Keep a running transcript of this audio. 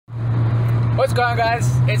What's going on, guys?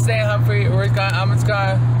 It's Humphrey. I'm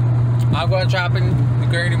going shopping the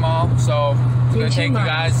Gurnee Mall, so I'm going to take you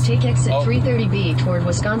guys. Take exit 330B toward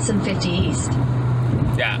Wisconsin 50 East.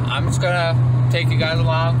 Yeah, I'm just going to take you guys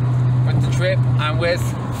along with the trip. I'm with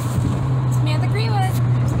Samantha Greenwood.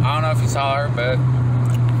 I don't know if you saw her, but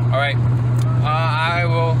alright. I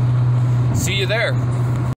will see you there.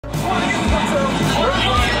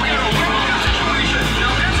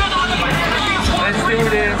 Let's do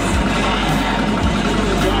this.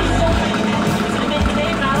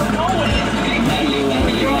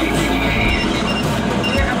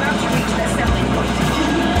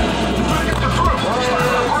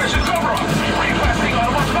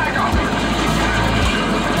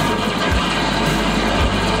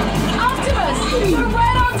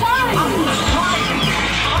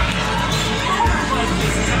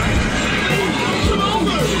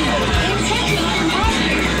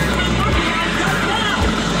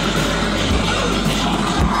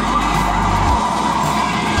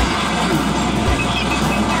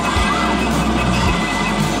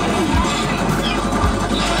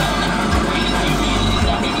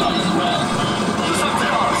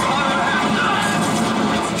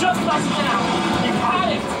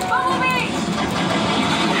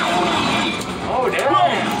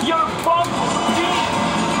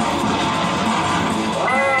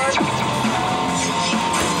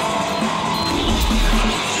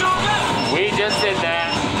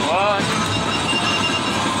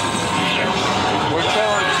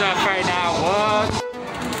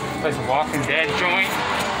 It's a Walking Dead joint.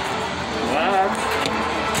 What?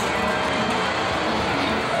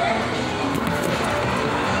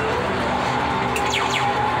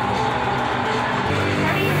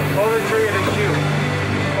 Pull the trigger to shoot.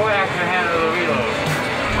 Boy, I can handle the reload.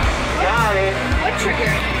 Got it. What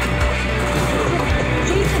trigger?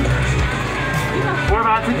 We're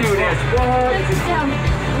about to do this. Let's sit down.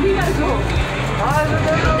 We gotta go.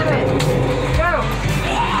 Go.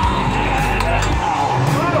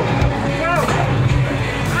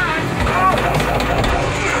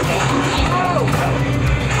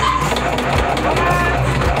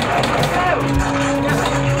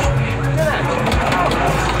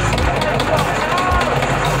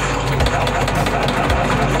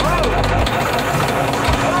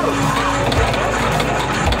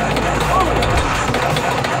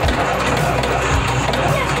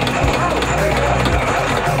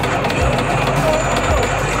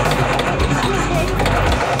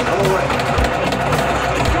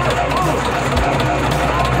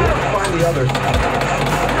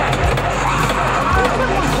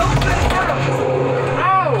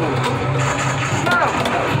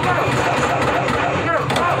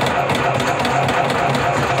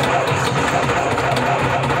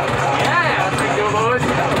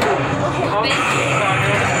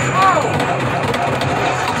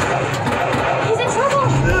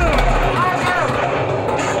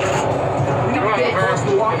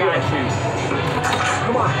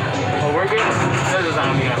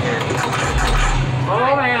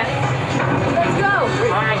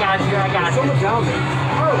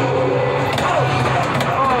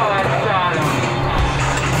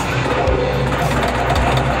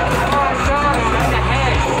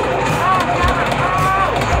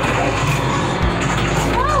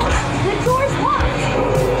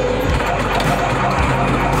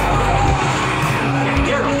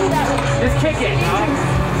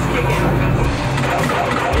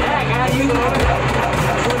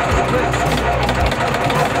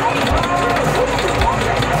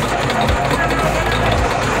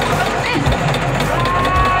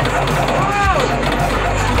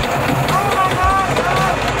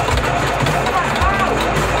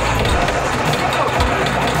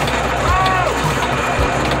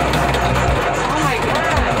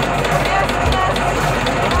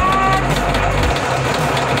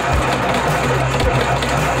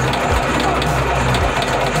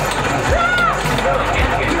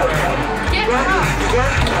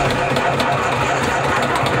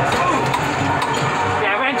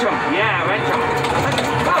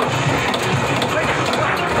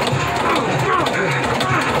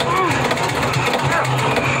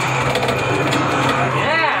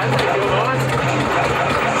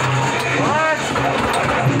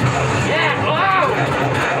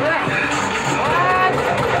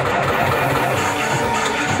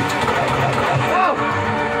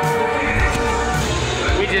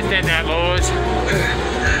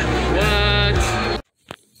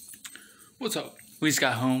 What's up? We just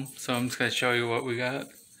got home, so I'm just gonna show you what we got.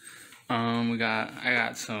 I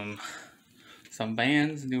got some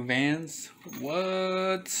Vans, new Vans.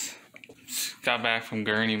 What? Got back from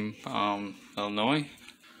Gurnee, Illinois.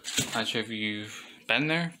 Not sure if you've been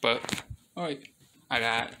there, but alright. I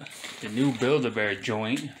got the new Build-A-Bear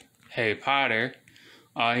joint, Harry Potter.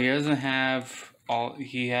 He doesn't have all.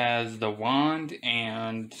 He has the wand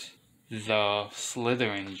and the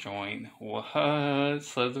Slytherin joint. What?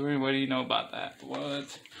 Slytherin? What do you know about that?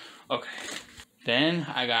 What? Okay. Then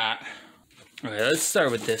I got. Okay, let's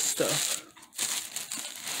start with this stuff.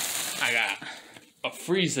 I got a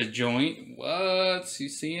Frieza joint. What? You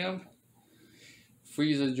see him?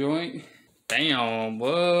 Frieza joint. Damn,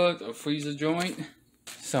 what? A Frieza joint?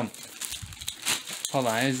 Hold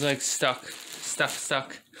on, it's like stuck.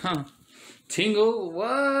 Huh. Tingle?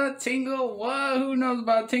 What? Tingle? What? Who knows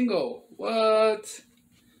about Tingle? What?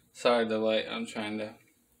 Sorry, the light. I'm trying to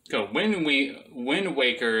go. Wind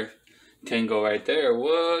Waker Tingle right there.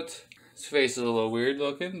 What? His face is a little weird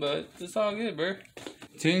looking, but it's all good, bro.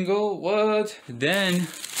 Tingle? What? Then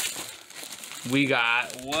we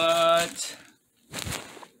got what?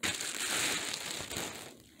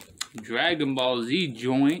 Dragon Ball Z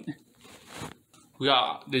joint. We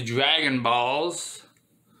got the Dragon Balls.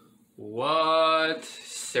 What?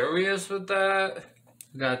 Serious with that?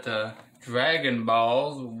 We got the Dragon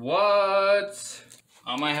Balls. What?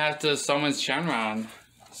 I might have to summon Shenron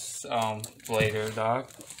later, dog.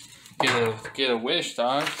 Get a wish,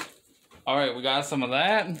 dog. Alright, we got some of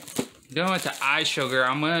that. Going to eye sugar.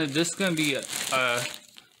 This is gonna be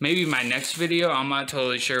maybe my next video. I'm not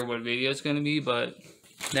totally sure what video it's gonna be, but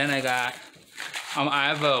then I got I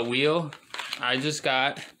have a wheel. I just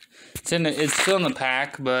got it's still in the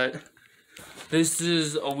pack, but this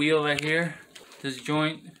is a wheel right here. This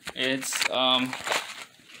joint. It's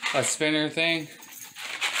a spinner thing.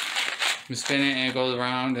 You spin it and it goes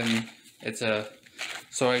around, and it's a.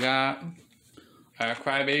 So I got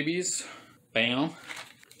Crybabies. Bam.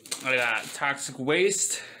 I got Toxic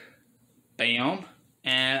Waste. Bam.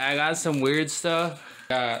 And I got some weird stuff.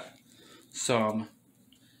 Got some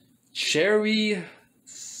cherry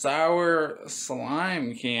sour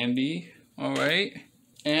slime candy. Alright.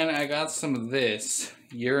 And I got some of this.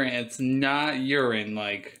 Urine. It's not urine,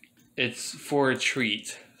 like, it's for a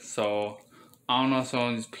treat. So, I don't know if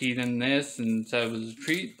someone's peed in this and said it was a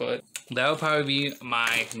treat, but that'll probably be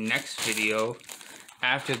my next video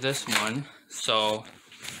after this one. So,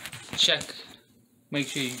 make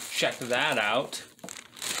sure you check that out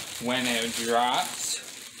when it drops.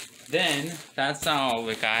 Then, that's not all of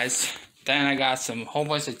it, guys. Then I got whole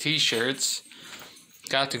bunch of t-shirts.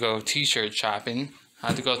 Got to go t-shirt shopping. I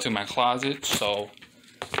had to go through my closet, so.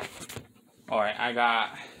 Alright, I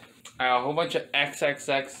got a whole bunch of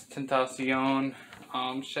XXX Tentacion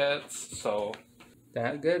shirts, so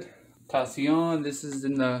that good. Tentacion, this is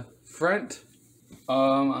in the front.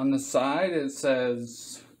 On the side it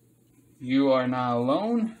says "You Are Not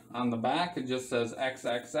Alone." On the back it just says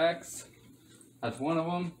XXX. That's one of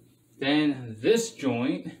them. Then this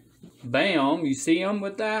joint, bam, you see them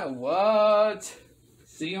with that? What?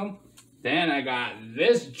 See them? Then I got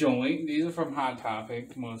this joint. These are from Hot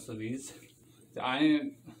Topic, most of these.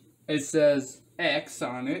 It says X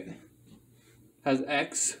on it. Has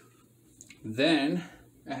X. Then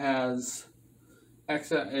it has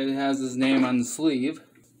X. It has his name on the sleeve.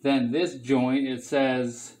 Then this joint, it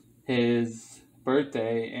says his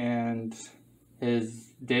birthday and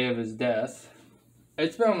his day of his death.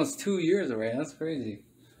 It's been almost 2 years already. That's crazy.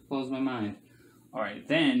 Blows my mind. Alright,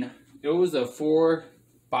 then it was a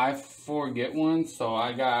 4x4 get one. So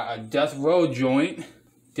I got a Death Row joint.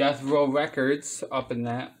 Death Row Records up in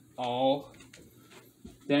that all.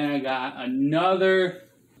 Then I got another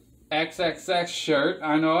XXX shirt.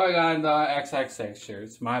 I know I got the XXX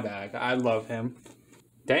shirts. My bad. I love him.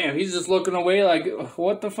 Damn, he's just looking away like,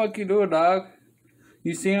 what the fuck you doing, dog?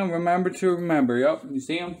 You see him? Remember to remember. Yup. You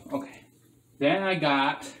see him? Okay. Then I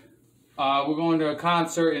got, we're going to a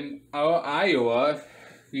concert in Iowa.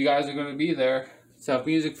 You guys are going to be there. It's a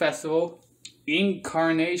music festival.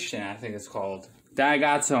 Incarnation, I think it's called. Then I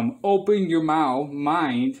got some Open Your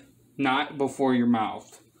Mind, Not Before Your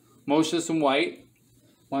Mouth. Motionless in White.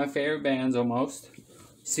 One of my favorite bands almost.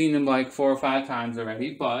 Seen them like 4 or 5 times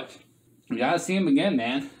already, but you gotta see them again,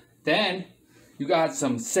 man. Then you got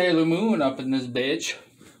some Sailor Moon up in this bitch.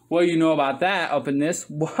 What do you know about that up in this?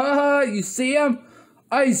 What? You see him?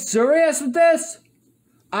 Are you serious with this?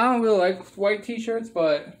 I don't really like white t-shirts,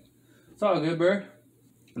 but it's all good, bro.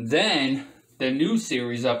 Then the new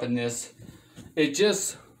series up in this. It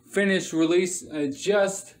just finished release. It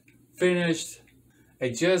just finished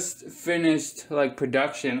like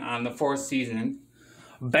production on the 4th season.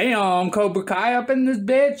 Bam! Cobra Kai up in this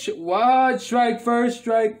bitch. What? Strike first,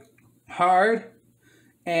 strike hard,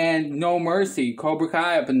 and no mercy. Cobra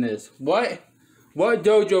Kai up in this. What? What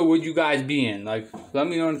dojo would you guys be in? Like, let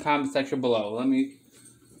me know in the comment section below.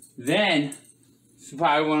 Then, this is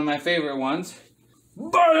probably one of my favorite ones.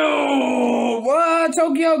 What,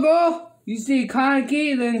 Tokyo Ghoul? You see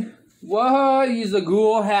Kaneki, then what? He's a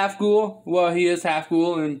ghoul, half ghoul. Well, he is half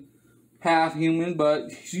ghoul and half human,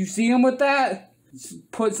 but you see him with that?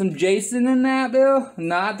 Put some Jason in that, Bill.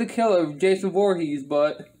 Not the killer, Jason Voorhees,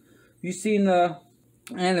 but you seen the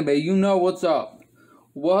anime, you know what's up.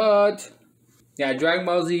 What? Yeah, Dragon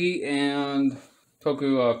Ball Z and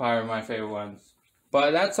Tokyo are probably my favorite ones.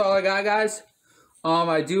 But that's all I got, guys.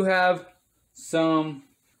 I do have some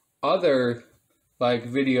other like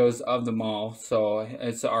videos of the mall, so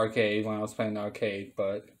it's the arcade when I was playing the arcade.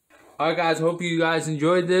 But alright, guys, hope you guys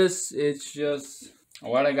enjoyed this. It's just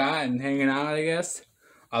what I got and hanging out, I guess.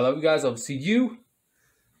 I love you guys. I'll see you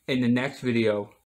in the next video.